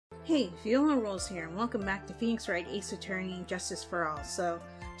Hey, Viola Rolls here, and welcome back to Phoenix Wright, Ace Attorney, Justice for All. So,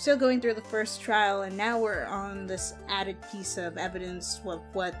 still going through the first trial, and now we're on this added piece of evidence of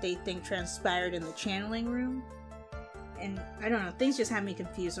what they think transpired in the channeling room. And, I don't know, things just have me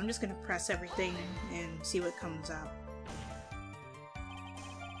confused. I'm just gonna press everything and see what comes up.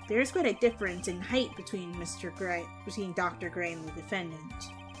 There's quite a difference in height between Dr. Gray and the defendant.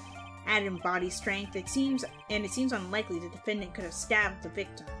 Added in body strength, it seems unlikely the defendant could have stabbed the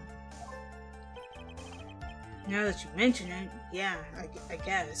victim. Now that you mention it, yeah, I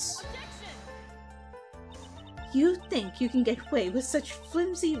guess. You think you can get away with such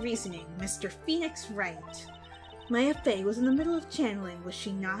flimsy reasoning, Mr. Phoenix Wright? Maya Fey was in the middle of channeling, was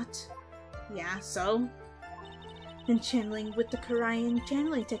she not? Yeah, so? In channeling with the Korean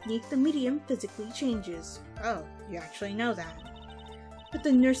channeling technique, the medium physically changes. Oh, you actually know that. With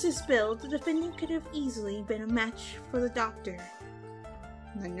the nurse's build, the defendant could have easily been a match for the doctor.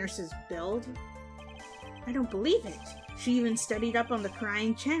 The nurse's build? I don't believe it. She even studied up on the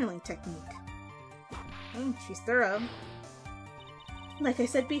Korean channeling technique. Oh, she's thorough. Like I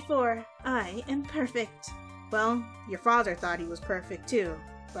said before, I am perfect. Well, your father thought he was perfect too,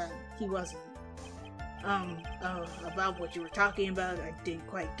 but he wasn't. About what you were talking about, I didn't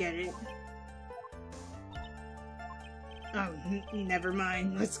quite get it. Never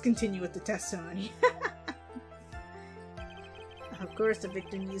mind. Let's continue with the testimony. Of course, the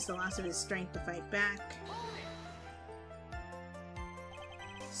victim used the last of his strength to fight back.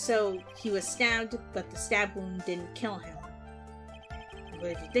 So, he was stabbed, but the stab wound didn't kill him.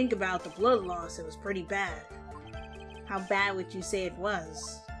 But if you think about the blood loss, it was pretty bad. How bad would you say it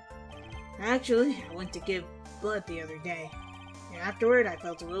was? Actually, I went to give blood the other day, and afterward I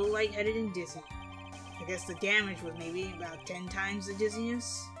felt a little lightheaded and dizzy. I guess the damage was maybe about 10 times the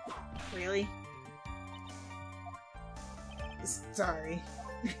dizziness. Really? Sorry.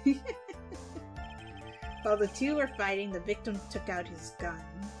 While the two were fighting, the victim took out his gun.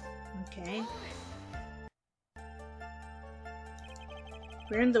 Okay.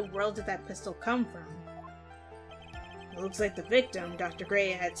 Where in the world did that pistol come from? It looks like the victim, Dr. Gray,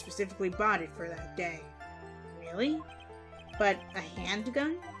 had specifically bought it for that day. Really? But a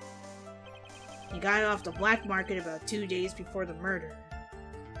handgun? He got it off the black market about 2 days before the murder.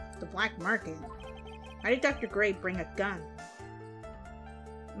 The black market? Why did Dr. Gray bring a gun?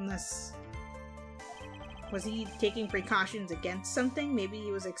 Unless... was he taking precautions against something? Maybe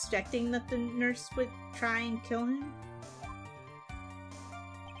he was expecting that the nurse would try and kill him?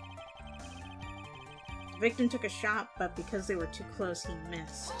 The victim took a shot, but because they were too close, he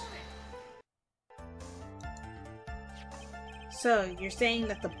missed. So, you're saying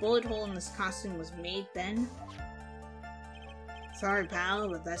that the bullet hole in this costume was made then? Sorry, pal,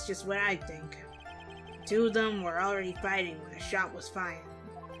 but that's just what I think. The two of them were already fighting when a shot was fired.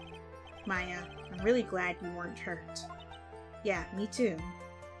 Maya, I'm really glad you weren't hurt. Yeah, me too.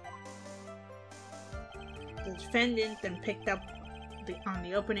 The defendant then picked up on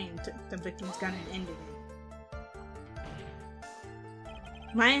the opening and took the victim's gun and ended it.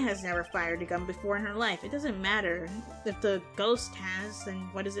 Maya has never fired a gun before in her life. It doesn't matter. If the ghost has, then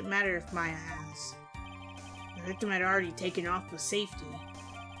what does it matter if Maya has? The victim had already taken off with safety.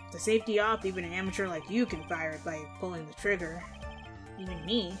 With the safety off, even an amateur like you can fire it by pulling the trigger. Even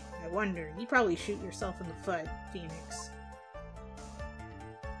me, I wonder. You'd probably shoot yourself in the foot, Phoenix.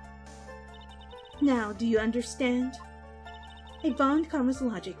 Now, do you understand? A Von Karma's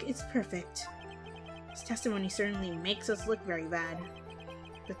logic is perfect. His testimony certainly makes us look very bad.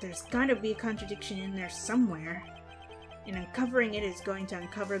 But there's gotta be a contradiction in there somewhere. And uncovering it is going to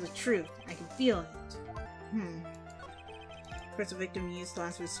uncover the truth. I can feel it. Of course, the victim used the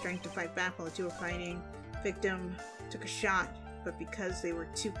last of his strength to fight back while the two were fighting. Victim took a shot, but because they were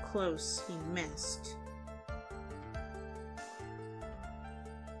too close, he missed.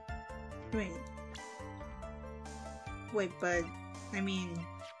 Wait, but, I mean...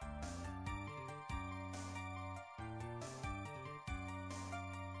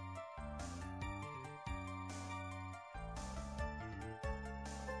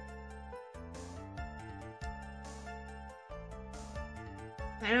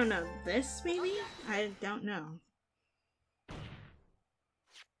 I don't know, this maybe? I don't know.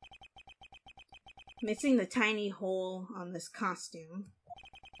 Missing the tiny hole on this costume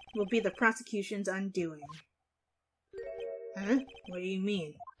will be the prosecution's undoing. Huh? What do you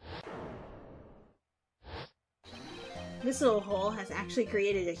mean? This little hole has actually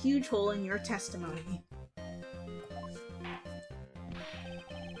created a huge hole in your testimony.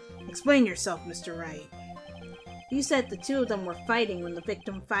 Explain yourself, Mr. Wright. You said the two of them were fighting when the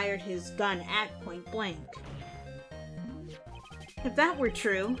victim fired his gun at point blank. If that were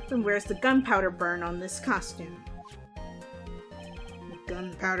true, then where's the gunpowder burn on this costume? The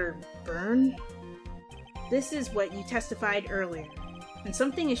gunpowder burn? This is what you testified earlier. When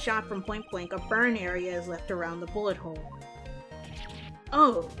something is shot from point blank, a burn area is left around the bullet hole.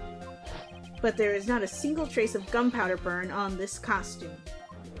 Oh! But there is not a single trace of gunpowder burn on this costume.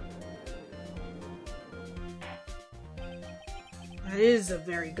 That is a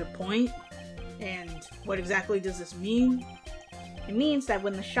very good point. And what exactly does this mean? It means that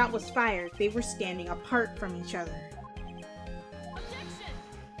when the shot was fired, they were standing apart from each other.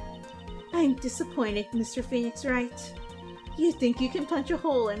 I'm disappointed, Mr. Phoenix Wright. You think you can punch a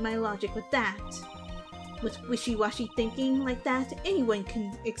hole in my logic with that? With wishy-washy thinking like that, anyone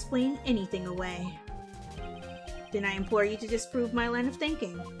can explain anything away. Then I implore you to disprove my line of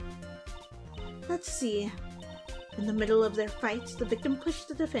thinking. Let's see. In the middle of their fight, the victim pushed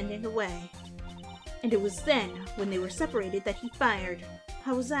the defendant away. And it was then, when they were separated, that he fired.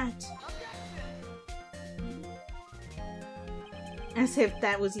 How was that? As if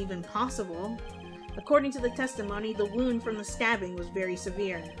that was even possible. According to the testimony, the wound from the stabbing was very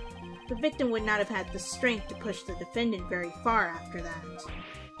severe. The victim would not have had the strength to push the defendant very far after that.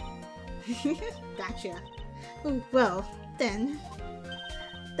 Gotcha. Well, then...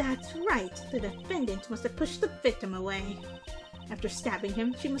 That's right, the defendant must have pushed the victim away. After stabbing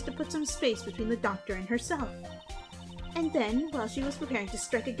him, she must have put some space between the doctor and herself. And then, while she was preparing to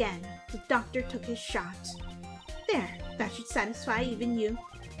strike again, the doctor took his shot. There, that should satisfy even you.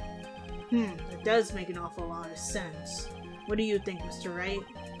 It does make an awful lot of sense. What do you think, Mr. Wright?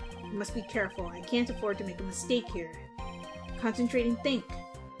 You must be careful. I can't afford to make a mistake here. Concentrate and think.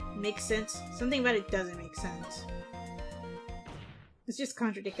 It makes sense. Something about it doesn't make sense. It's just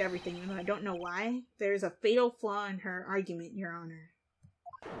contradict everything, even though I don't know why. There's a fatal flaw in her argument, Your Honor.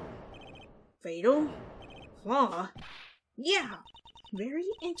 Fatal? Flaw? Yeah! Very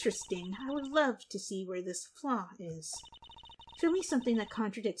interesting. I would love to see where this flaw is. Show me something that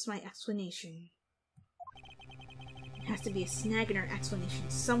contradicts my explanation. There has to be a snag in her explanation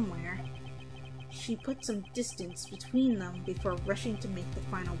somewhere. She put some distance between them before rushing to make the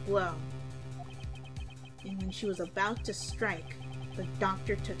final blow. And when she was about to strike, the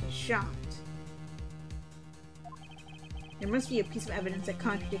doctor took a shot. There must be a piece of evidence that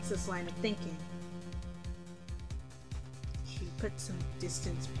contradicts this line of thinking. She put some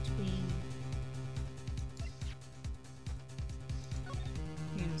distance between...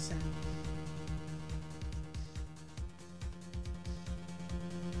 himself.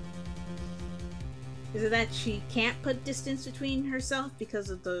 Is it that she can't put distance between herself because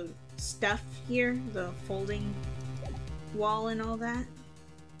of the stuff here? The folding wall and all that?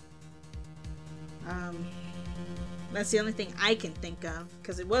 That's the only thing I can think of,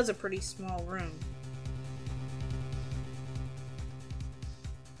 because it was a pretty small room.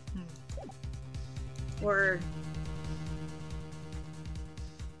 Or...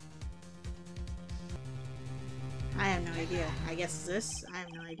 I have no idea. I guess this? I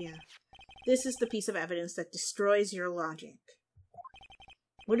have no idea. This is the piece of evidence that destroys your logic.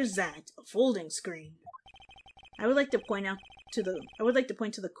 What is that? A folding screen. I would like to point to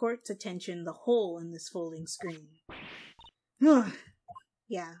the court's attention the hole in this folding screen.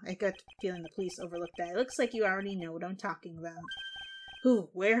 Yeah, I got the feeling the police overlooked that. It looks like you already know what I'm talking about. Who?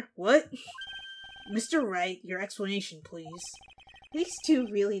 Where? What? Mr. Wright, your explanation, please. Are these two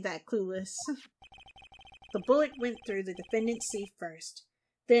really that clueless? The bullet went through the defendant's safe first,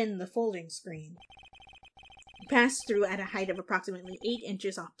 then the folding screen. It passed through at a height of approximately 8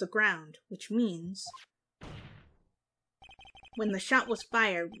 inches off the ground, which means... when the shot was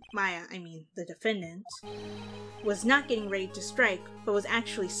fired, the defendant, was not getting ready to strike, but was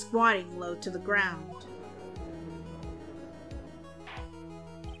actually squatting low to the ground.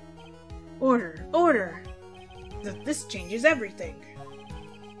 Order! Order! This changes everything!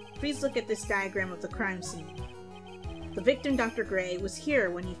 Please look at this diagram of the crime scene. The victim, Dr. Gray, was here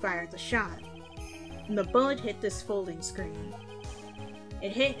when he fired the shot, and the bullet hit this folding screen.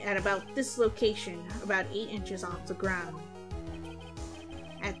 It hit at about this location, about 8 inches off the ground.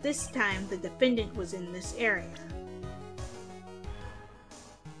 At this time, the defendant was in this area.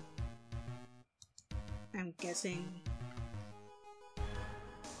 I'm guessing...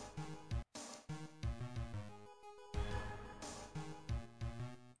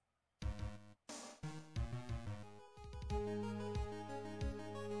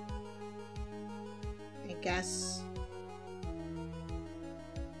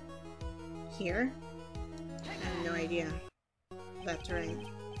 here? I have no idea. That's right.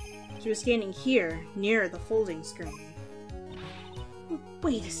 She was standing here, near the folding screen.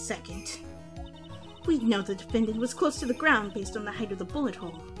 Wait a second. We know the defendant was close to the ground based on the height of the bullet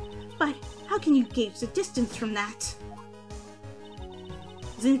hole. But how can you gauge the distance from that?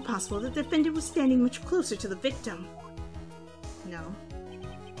 Isn't it possible that the defendant was standing much closer to the victim? No.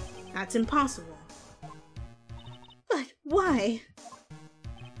 That's impossible. But why?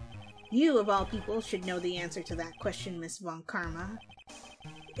 You, of all people, should know the answer to that question, Miss Von Karma.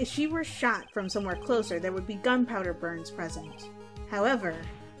 If she were shot from somewhere closer, there would be gunpowder burns present. However,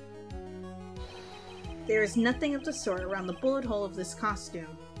 there is nothing of the sort around the bullet hole of this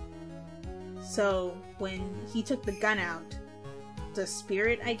costume. So, when he took the gun out, the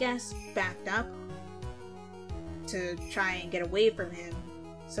spirit, I guess, backed up to try and get away from him.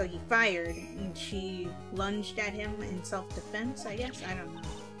 So he fired, and she lunged at him in self-defense, I guess? I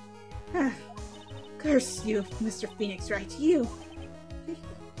don't know. Curse you, Mr. Phoenix Wright, you!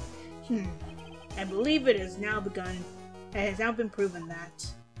 I believe it has now been proven that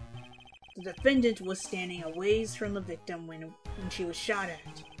the defendant was standing a ways from the victim when she was shot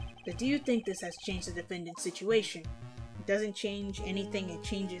at. But do you think this has changed the defendant's situation? It doesn't change anything, it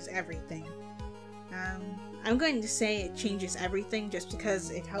changes everything. I'm going to say it changes everything just because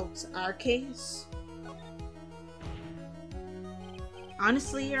it helps our case.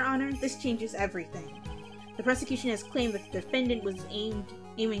 Honestly, Your Honor, this changes everything. The prosecution has claimed that the defendant was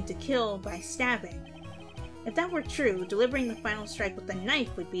aiming to kill by stabbing. If that were true, delivering the final strike with a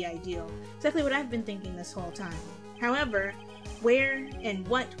knife would be ideal. Exactly what I've been thinking this whole time. However, where and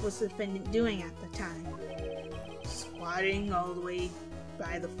what was the defendant doing at the time? Squatting all the way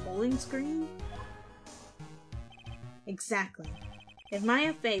by the folding screen? Exactly. If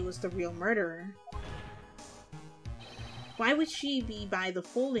Maya Fey was the real murderer, why would she be by the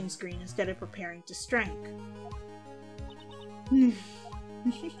folding screen instead of preparing to strike?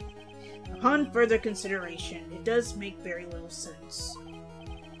 Upon further consideration, it does make very little sense.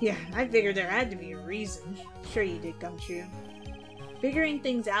 Yeah, I figured there had to be a reason. Sure you did, Gumshoe. Figuring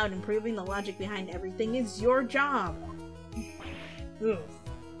things out and proving the logic behind everything is your job. Oof.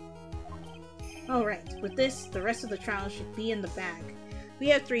 Alright, with this, the rest of the trial should be in the bag. We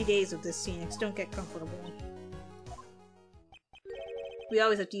have 3 days of this, Phoenix. Don't get comfortable. We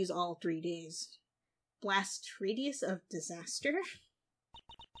always have to use all 3 days. Blast radius of disaster?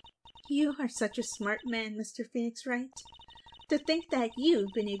 You are such a smart man, Mr. Phoenix Wright. To think that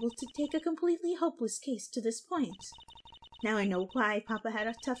you've been able to take a completely hopeless case to this point. Now I know why Papa had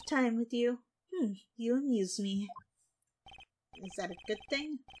a tough time with you. You amuse me. Is that a good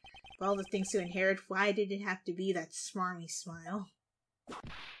thing? Of all the things to inherit, why did it have to be that smarmy smile?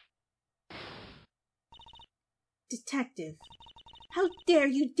 Detective, how dare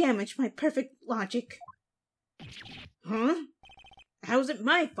you damage my perfect logic? Huh? How's it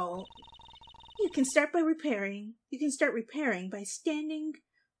my fault? You can start repairing your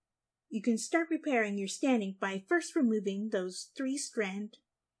standing by first removing that three-strand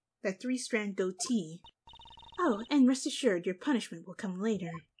goatee. Oh, and rest assured your punishment will come later.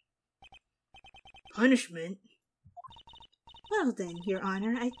 Punishment? Well then, Your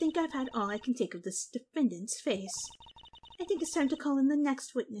Honor, I think I've had all I can take of this defendant's face. I think it's time to call in the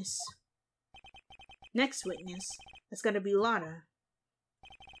next witness. Next witness? That's gotta be Lotta.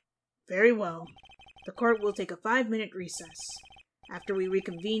 Very well. The court will take a 5-minute recess. After we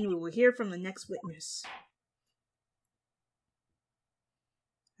reconvene, we will hear from the next witness.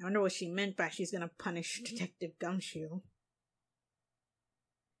 I wonder what she meant by she's gonna punish Detective Gumshoe.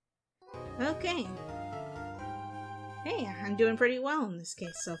 Okay. Hey, I'm doing pretty well in this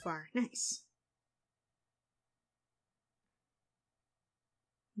case so far. Nice.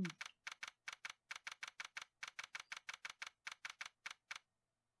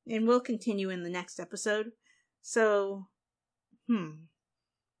 And we'll continue in the next episode. So,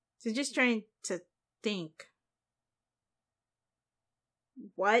 So just trying to think.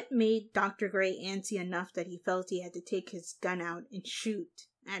 What made Dr. Gray antsy enough that he felt he had to take his gun out and shoot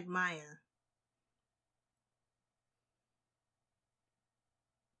at Maya?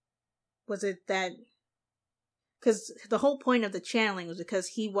 Was it that... Because the whole point of the channeling was because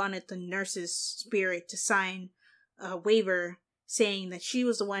he wanted the nurse's spirit to sign a waiver saying that she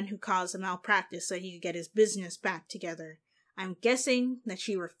was the one who caused the malpractice so he could get his business back together. I'm guessing that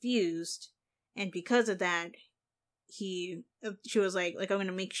she refused, and because of that, she was like, I'm going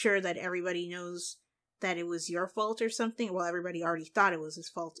to make sure that everybody knows that it was your fault or something. Well, everybody already thought it was his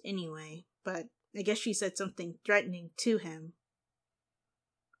fault anyway, but I guess she said something threatening to him.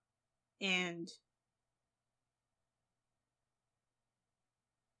 And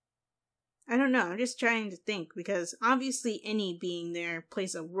I don't know, I'm just trying to think, because obviously any being there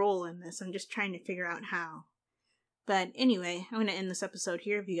plays a role in this. I'm just trying to figure out how. But anyway, I'm going to end this episode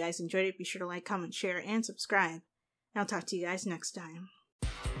here. If you guys enjoyed it, be sure to like, comment, share, and subscribe. And I'll talk to you guys next time.